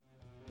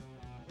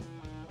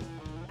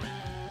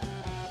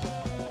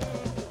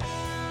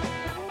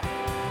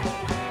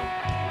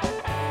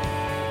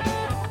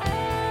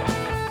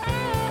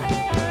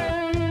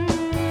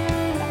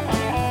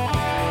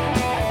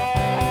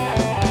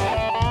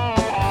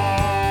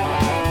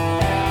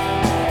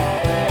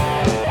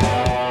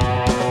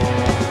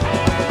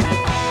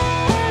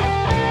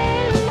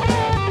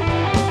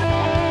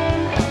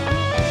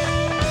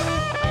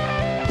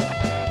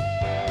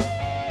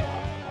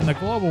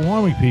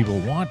so many people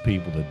want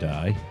people to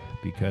die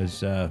because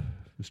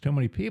there's too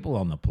many people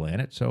on the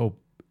planet, so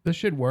this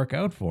should work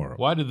out for them.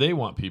 Why do they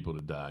want people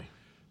to die?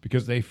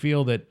 Because they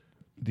feel that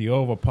the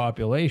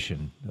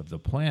overpopulation of the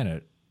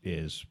planet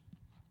is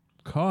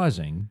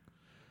causing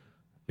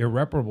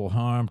irreparable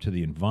harm to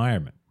the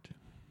environment.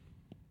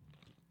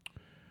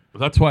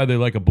 That's why they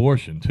like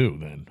abortion, too,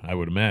 then, I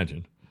would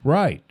imagine.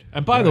 Right.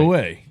 And by the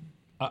way,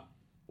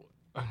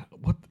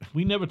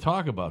 we never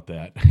talk about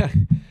that.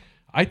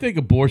 I think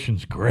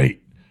abortion's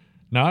great.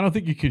 Now, I don't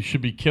think you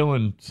should be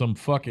killing some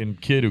fucking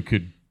kid who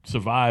could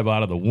survive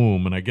out of the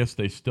womb, and I guess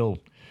they still,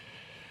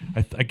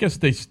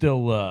 they're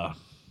still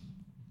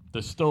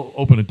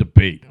open to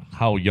debate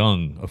how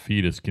young a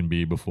fetus can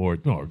be before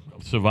or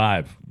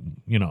survive,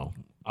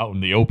 out in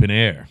the open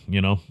air,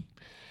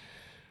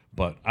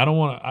 But I don't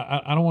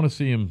want to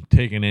see him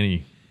taking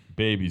any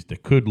babies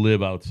that could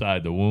live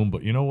outside the womb.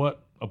 But you know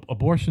what?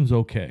 Abortion's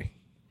okay.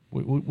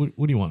 What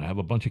do you want? Have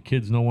a bunch of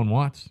kids no one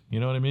wants? You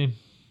know what I mean?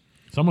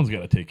 Someone's got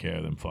to take care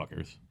of them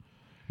fuckers.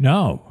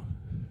 No,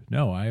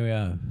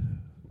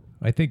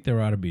 I think there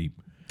ought to be.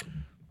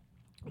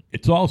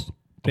 It's also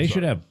they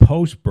should have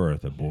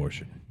post-birth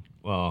abortion.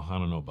 Well, I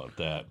don't know about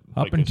that.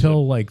 Up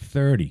until like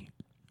 30,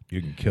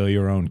 you can kill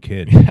your own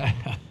kid.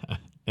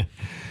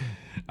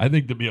 I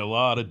think there'd be a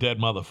lot of dead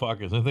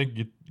motherfuckers. I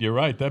think you're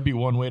right. That'd be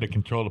one way to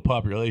control the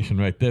population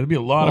right there. There'd be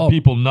a lot of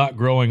people not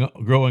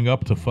growing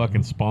up to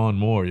fucking spawn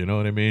more. You know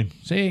what I mean?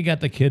 Say you got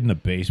the kid in the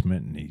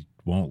basement and he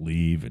won't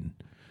leave and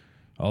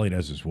all he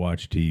does is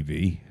watch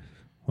TV.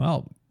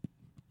 Well,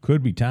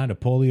 could be time to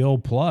pull the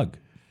old plug.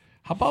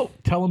 How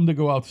about tell him to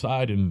go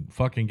outside and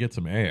fucking get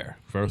some air,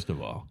 first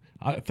of all?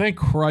 Thank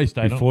Christ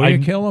I don't... Before you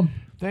kill him?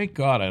 Thank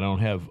God I don't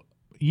have...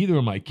 Either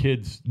of my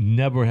kids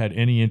never had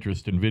any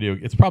interest in video.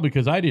 It's probably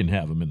because I didn't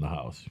have them in the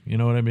house. You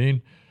know what I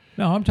mean?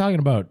 No, I'm talking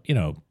about,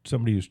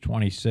 somebody who's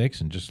 26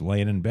 and just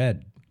laying in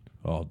bed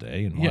all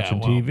day and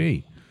watching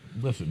TV.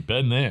 Listen,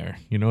 been there.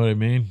 You know what I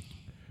mean?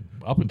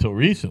 Up until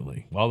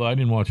recently. Although I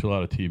didn't watch a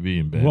lot of TV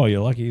in bed. Well, you're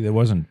lucky there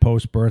wasn't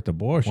post-birth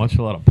abortion. Watch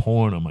a lot of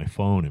porn on my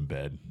phone in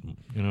bed.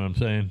 You know what I'm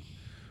saying?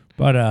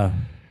 But I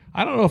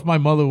don't know if my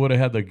mother would have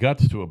had the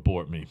guts to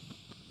abort me.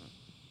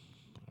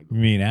 You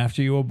mean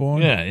after you were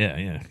born?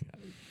 Yeah.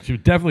 She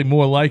was definitely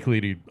more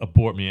likely to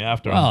abort me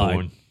after I'm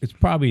born. It's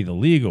probably the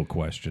legal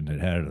question that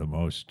had her the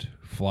most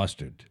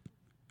flustered.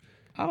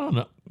 I don't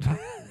know.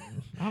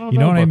 You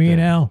know what I mean,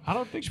 that. Al? I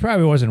don't think she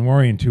probably wasn't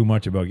worrying too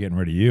much about getting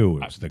rid of you.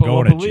 It was the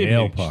going to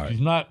jail part. She's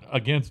not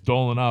against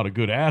doling out a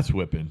good ass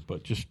whipping,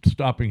 but just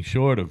stopping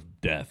short of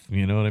death.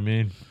 You know what I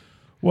mean?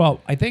 Well,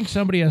 I think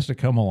somebody has to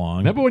come along.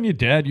 Remember when your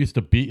dad used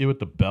to beat you with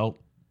the belt?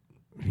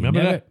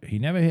 Remember that? He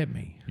never hit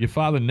me. Your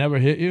father never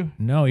hit you?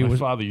 No, My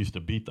father used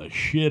to beat the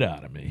shit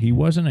out of me. He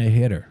wasn't a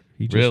hitter.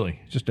 He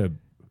just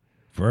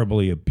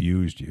verbally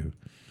abused you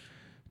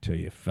till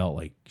you felt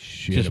like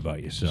shit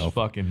about yourself. Just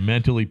fucking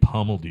mentally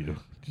pummeled you.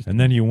 And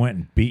then you went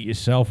and beat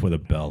yourself with a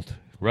belt.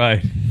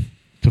 Right.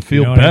 To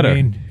feel know better. What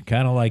I mean?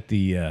 Kind of like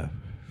the...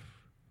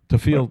 to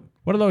feel...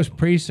 What are those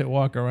priests that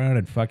walk around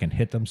and fucking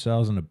hit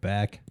themselves in the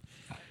back?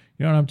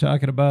 You know what I'm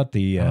talking about?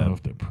 I don't know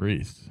if they're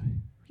priests.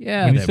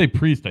 Yeah. When you say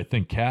priest, I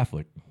think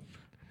Catholic.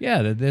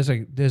 Yeah, there's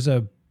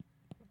a.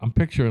 I'm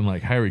picturing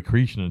like Hare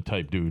Krishna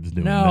type dudes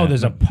doing that. No,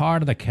 there's a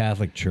part of the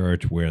Catholic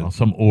Church where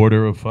some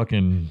order of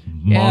fucking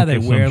monk. Yeah, they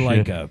or wear some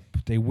like shit.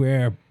 they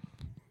wear.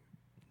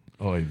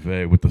 Oy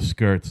vey, with the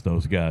skirts,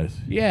 those guys.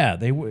 Yeah,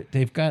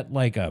 they've got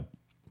like a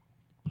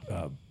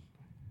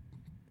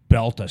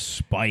belt of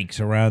spikes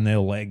around their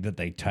leg that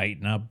they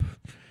tighten up,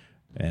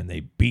 and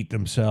they beat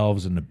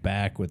themselves in the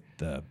back with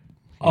the.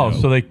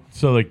 So they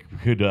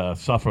could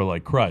suffer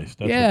like Christ.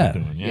 That's what they're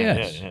doing.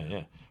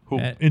 Yeah. Who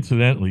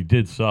incidentally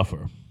did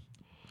suffer,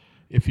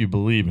 if you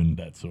believe in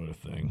that sort of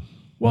thing.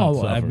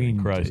 Well, I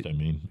mean, Christ.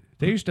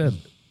 They used to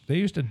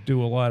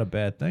do a lot of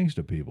bad things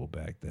to people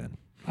back then.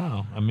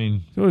 Oh, I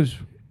mean,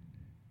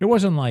 it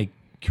wasn't like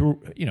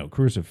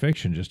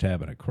crucifixion just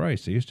happened to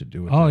Christ. They used to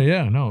do it. Oh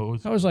yeah, no,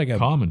 that was like a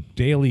common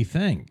daily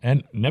thing.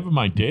 And never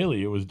mind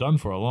daily, it was done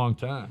for a long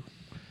time.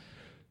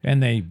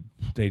 And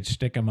they'd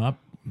stick them up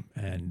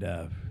and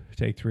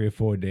take 3 or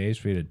 4 days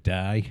for you to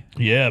die.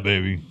 Yeah,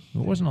 baby. It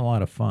wasn't a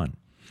lot of fun.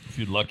 If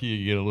you're lucky,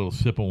 you get a little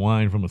sip of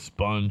wine from a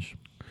sponge.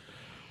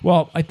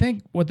 Well, I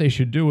think what they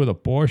should do with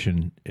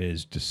abortion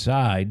is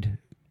decide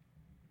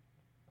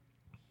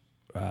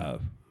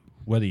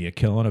whether you're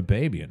killing a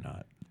baby or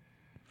not.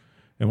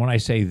 And when I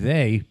say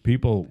they,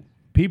 people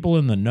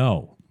in the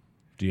know,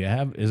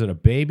 is it a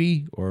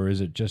baby or is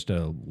it just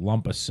a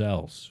lump of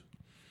cells?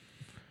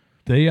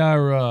 They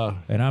are,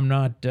 and I'm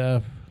not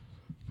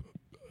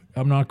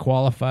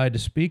qualified to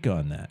speak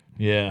on that.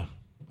 Yeah,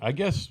 I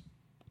guess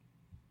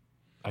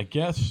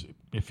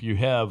if you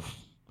have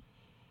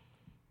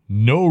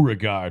no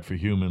regard for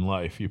human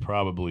life, you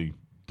probably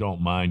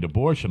don't mind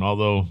abortion.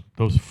 Although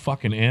those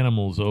fucking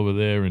animals over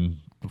there in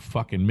the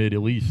fucking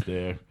Middle East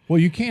there, well,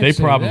 you can't. They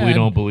say probably that.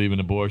 don't believe in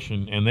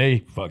abortion, and they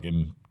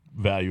fucking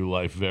value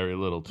life very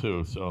little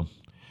too. So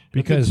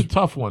because it's a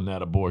tough one,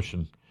 that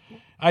abortion.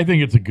 I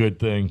think it's a good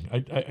thing.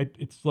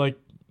 It's like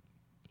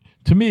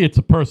to me, it's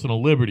a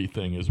personal liberty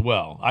thing as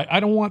well. I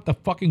don't want the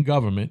fucking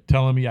government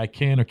telling me I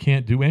can or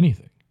can't do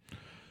anything.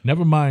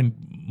 Never mind,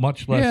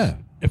 much less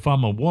if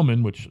I'm a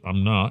woman, which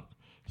I'm not.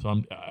 So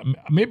I'm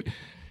maybe.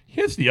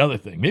 Here's the other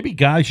thing. Maybe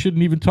guys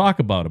shouldn't even talk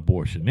about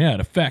abortion. Yeah,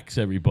 it affects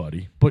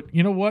everybody. But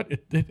you know what?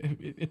 At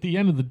the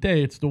end of the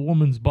day, it's the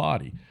woman's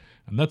body.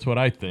 And that's what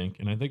I think.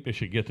 And I think they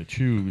should get to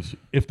choose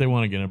if they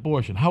want to get an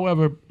abortion.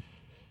 However,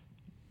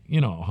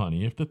 you know,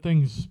 honey,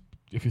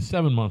 if you're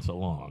 7 months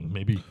along,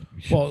 maybe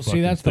you should Well,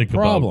 see, that's the think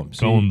problem. about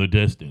going the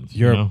distance.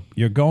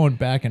 You're going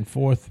back and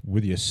forth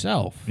with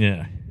yourself.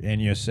 Yeah.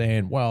 And you're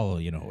saying, well,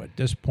 you know, at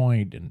this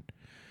point, and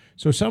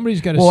so somebody's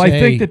got to Well, say. I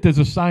think that there's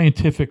a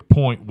scientific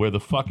point where the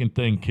fucking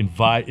thing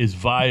is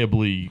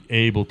viably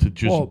able to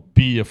just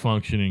be a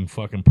functioning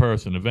fucking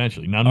person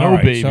eventually. Now, no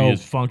right, baby so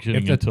is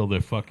functioning until they're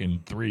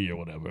fucking 3 or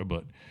whatever.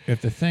 But if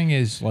the thing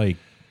is like,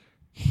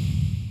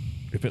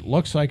 if it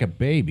looks like a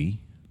baby,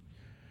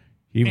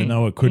 even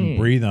though it couldn't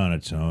breathe on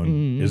its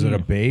own, is it a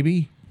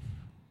baby?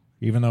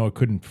 Even though it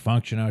couldn't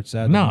function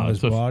outside the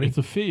mother's body? It's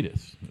a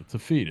fetus. It's a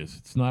fetus.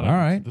 It's not. All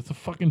right. It's a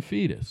fucking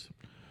fetus.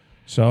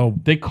 So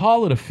They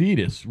call it a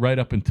fetus right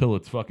up until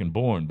it's fucking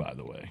born, by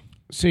the way.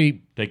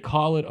 see, They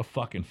call it a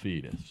fucking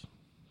fetus.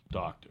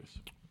 Doctors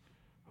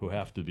who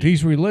have to be.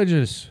 these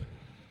religious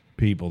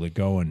people that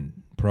go and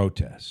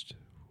protest,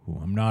 who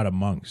I'm not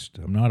amongst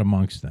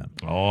them.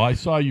 Oh, I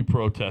saw you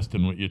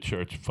protesting with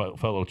your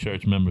fellow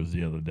church members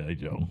the other day,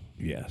 Joe.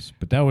 Yes,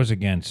 but that was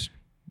against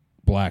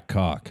black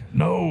cock.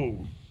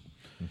 No.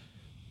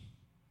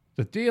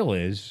 The deal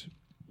is,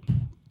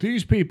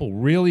 these people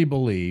really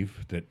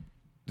believe that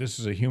this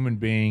is a human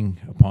being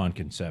upon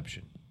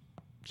conception.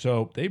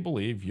 So they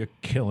believe you're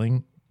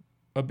killing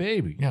a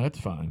baby. Yeah, that's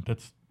fine.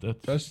 That's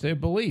their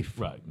belief.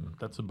 Right.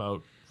 That's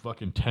about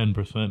fucking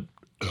 10%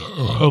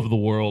 of the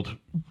world.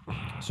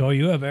 So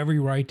you have every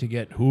right to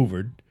get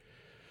hoovered,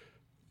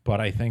 but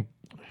I think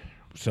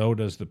so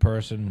does the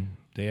person.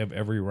 They have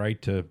every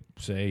right to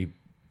say,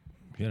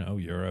 you know,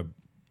 you're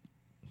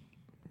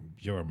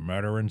a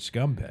murdering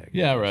scumbag.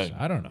 Yeah, right.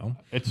 I don't know.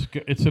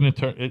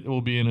 It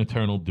will be an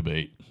eternal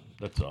debate.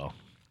 That's all.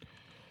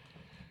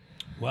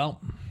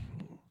 Well,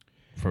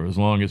 for as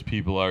long as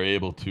people are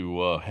able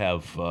to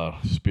have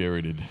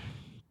spirited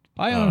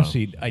I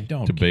honestly, I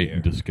don't debate care.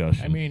 and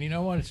discussion. I mean, you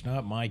know what? It's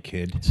not my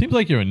kid. It seems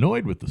like you're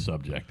annoyed with the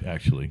subject,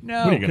 actually.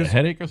 No, What, you got a 'cause-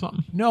 headache or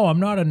something? No, I'm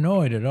not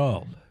annoyed at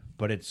all.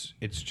 But it's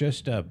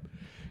just a,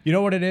 you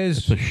know what it is?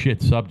 It's a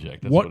shit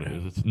subject. That's what it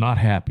is. It's not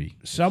happy.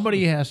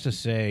 Somebody has to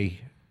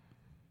say,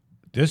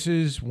 this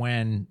is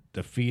when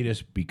the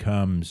fetus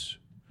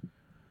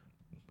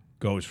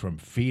goes from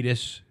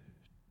fetus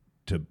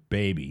to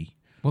baby.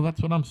 Well,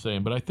 that's what I'm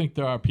saying. But I think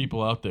there are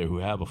people out there who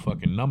have a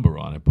fucking number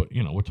on it. But,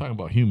 you know, we're talking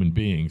about human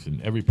beings,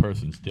 and every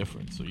person's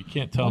different. So you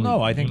can't tell me.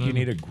 No, I think you know,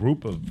 need a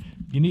group of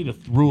You need a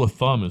rule of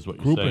thumb is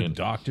what you're saying. of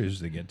doctors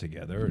that get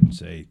together and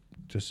say,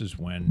 this is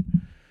when,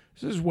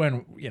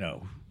 you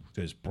know,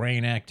 there's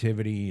brain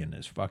activity and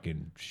there's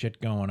fucking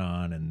shit going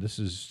on, and this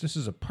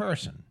is a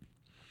person.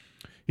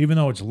 Even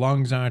though its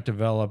lungs aren't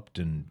developed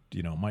and,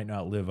 you know, might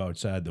not live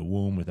outside the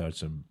womb without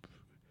some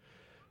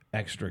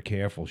extra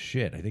careful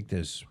shit. I think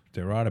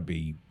there ought to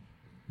be,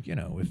 you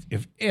know,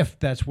 if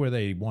that's where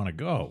they want to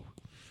go.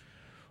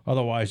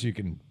 Otherwise, you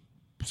can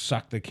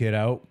suck the kid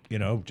out, you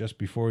know, just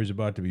before he's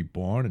about to be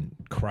born and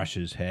crush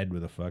his head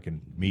with a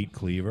fucking meat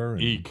cleaver.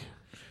 And, Eek.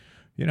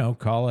 you know,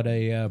 call it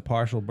a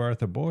partial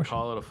birth abortion.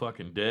 Call it a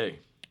fucking day.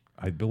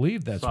 I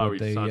believe that's Sorry, what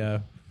they.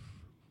 son.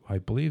 I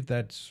believe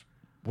that's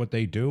what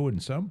they do in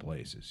some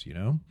places. You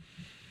know,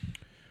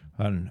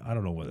 and I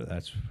don't know whether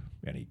that's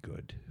any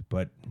good,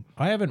 but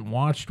I haven't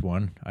watched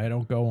one. I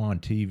don't go on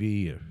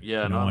TV or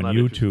Yeah, you no, know, I'm on not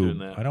interested in YouTube.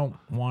 that. I don't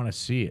want to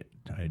see it.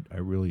 I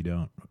really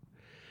don't,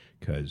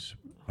 because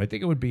I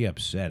think it would be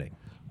upsetting.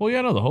 Well,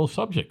 yeah, no, the whole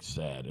subject's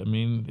sad. I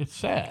mean, it's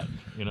sad.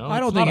 You know, I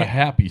don't it's think not a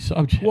happy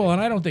subject. Well,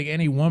 and I don't think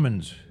any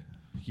woman's,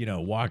 you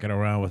know, walking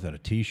around with a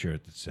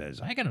T-shirt that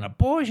says, "I got an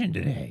abortion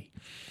today."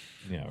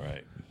 yeah,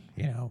 right.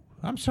 You know,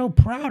 I'm so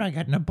proud I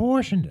got an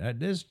abortion.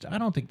 I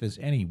don't think there's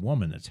any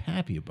woman that's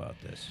happy about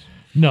this.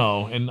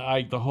 No, and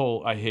I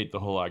hate the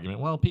whole argument.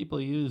 Well, people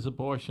use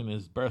abortion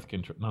as birth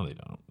control. No, they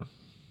don't.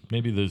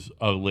 Maybe there's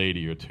a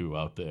lady or two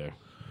out there.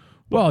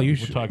 Well, We're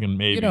should, talking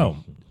maybe you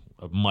know,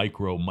 a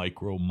micro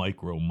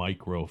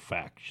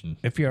faction.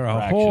 if you're a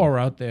fraction. whore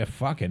out there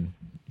fucking,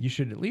 you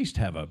should at least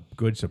have a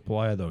good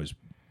supply of those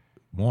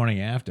morning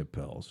after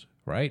pills,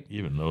 right?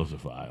 Even those are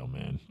vile,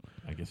 man.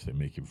 I guess they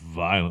make you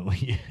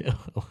violently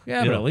ill.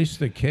 Yeah, but at least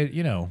the kid,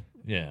 you know,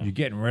 Yeah. you're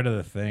getting rid of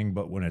the thing,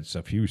 but when it's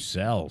a few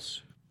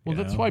cells. Well,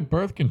 you that's know? why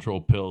birth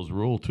control pills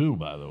rule too.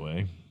 By the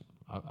way,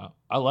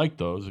 I like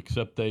those,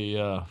 except they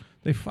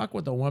fuck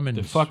with the women.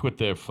 they fuck with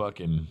their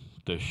fucking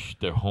their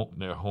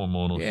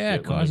hormonal Yeah,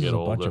 shit it when they causes get a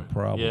older. bunch of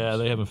problems. Yeah,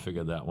 they haven't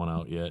figured that one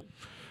out yet.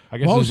 I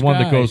guess Most there's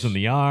one that goes guys- in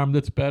the arm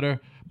that's better.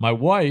 My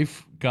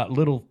wife got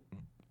little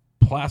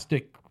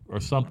plastic or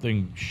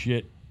something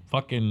shit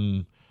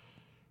fucking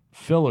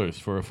fillers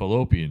for her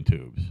fallopian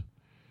tubes.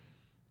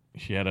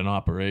 She had an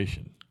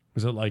operation.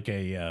 Was it like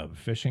a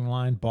fishing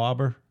line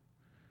bobber?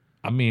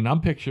 I mean,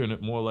 I'm picturing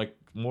it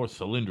more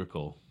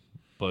cylindrical,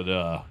 but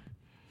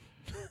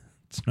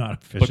It's not a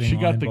fishing she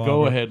got line, the Barbara.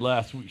 go ahead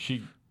last week.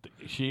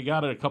 She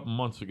got it a couple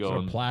months ago,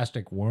 It's a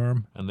plastic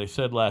worm. and they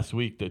said last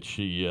week that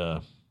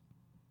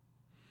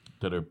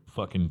that her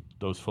fucking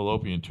those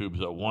fallopian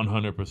tubes are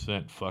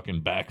 100%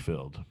 fucking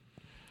backfilled.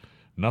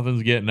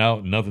 Nothing's getting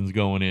out, nothing's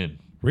going in.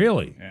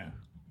 Really? Yeah.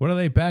 What are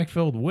they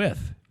backfilled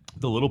with?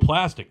 The little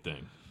plastic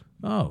thing.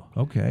 Oh,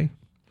 okay.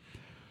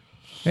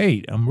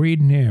 Hey, I'm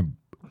reading here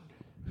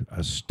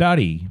a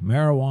study: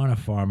 marijuana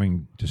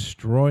farming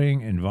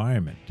destroying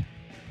environment.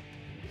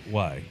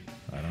 Why?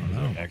 I don't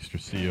know. Extra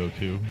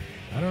CO2.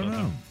 I don't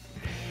know.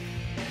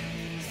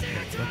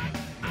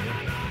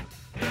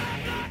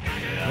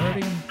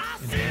 Hurting